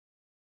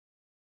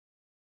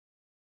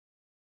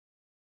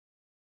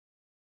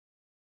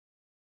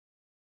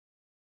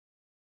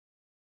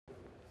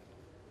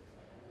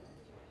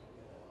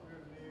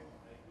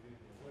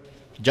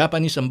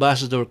Japanese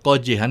Ambassador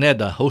Koji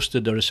Haneda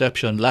hosted a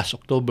reception last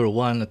October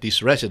 1 at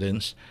his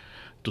residence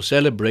to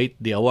celebrate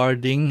the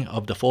awarding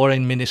of the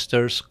Foreign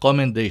Minister's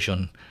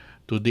Commendation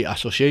to the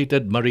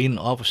Associated Marine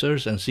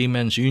Officers and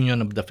Seamen's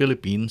Union of the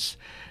Philippines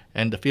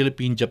and the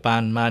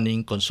Philippine-Japan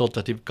Manning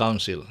Consultative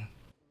Council.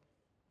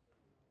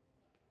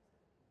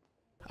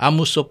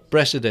 AMOSUP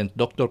President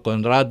Dr.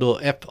 Conrado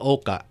F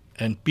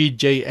and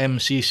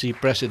PJMCC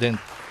President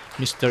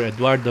Mr.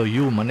 Eduardo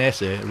U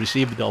Manese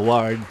received the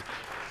award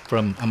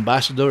from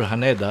Ambassador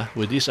Haneda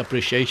with his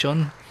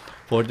appreciation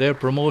for their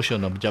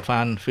promotion of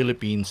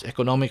Japan-Philippines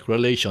economic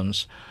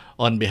relations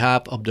on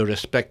behalf of the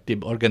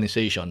respective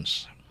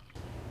organizations.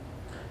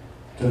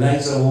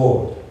 Tonight's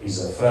award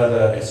is a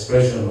further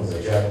expression of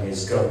the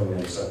Japanese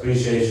government's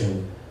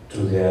appreciation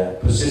to their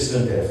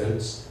persistent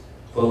efforts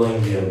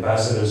following the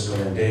Ambassador's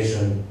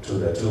commendation to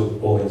the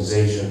two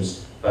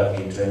organizations back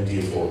in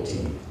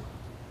 2014.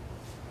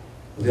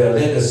 Their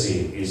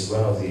legacy is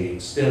one of the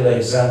stellar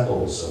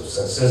examples of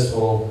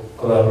successful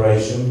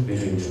collaboration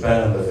between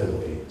Japan and the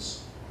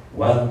Philippines,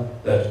 one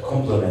that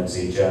complements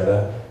each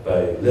other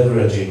by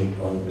leveraging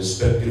on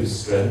respective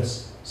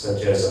strengths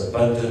such as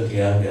abundant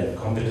young and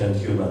competent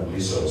human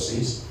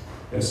resources,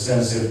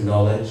 extensive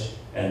knowledge,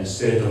 and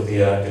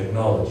state-of-the-art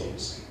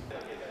technologies.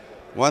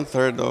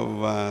 1/3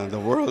 of the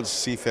world's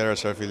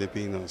seafarers are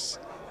Filipinos,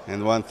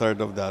 and 1/3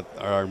 of that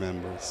are our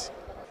members,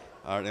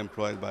 are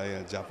employed by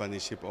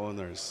Japanese ship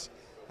owners.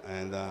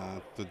 And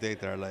to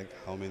date, there are like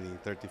how many?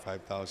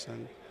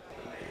 35,000.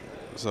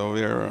 So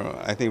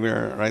I think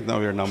right now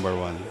we're number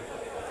one.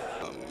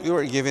 We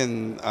were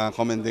given a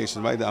commendation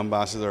by the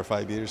ambassador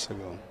 5 years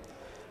ago.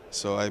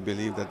 So I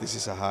believe that this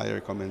is a higher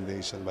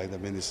commendation by the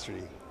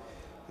ministry.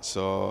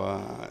 So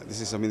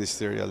this is a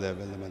ministerial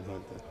level naman.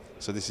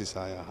 So this is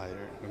a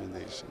higher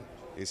commendation.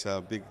 It's a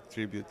big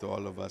tribute to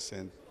all of us,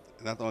 and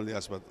not only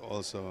us, but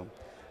also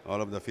all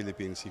of the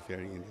Philippine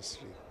seafaring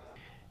industry.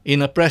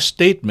 In a press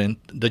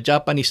statement, the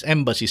Japanese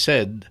embassy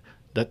said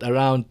that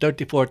around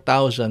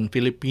 34,000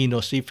 Filipino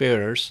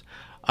seafarers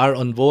are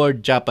on board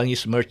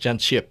Japanese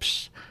merchant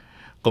ships,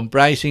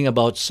 comprising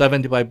about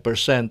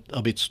 75%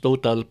 of its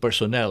total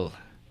personnel.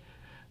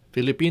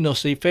 Filipino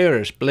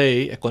seafarers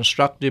play a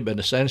constructive and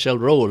essential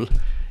role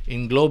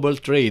in global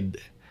trade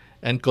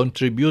and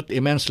contribute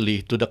immensely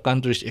to the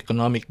country's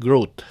economic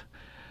growth,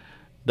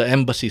 the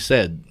embassy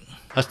said.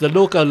 As the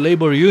local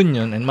labor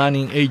union and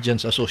Manning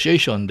Agents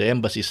Association, the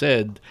embassy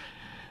said,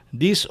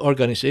 these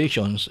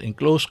organizations, in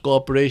close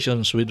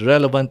cooperations with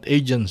relevant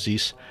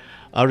agencies,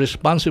 are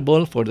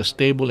responsible for the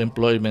stable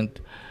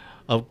employment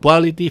of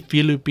quality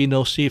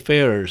Filipino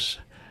seafarers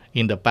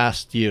in the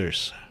past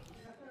years.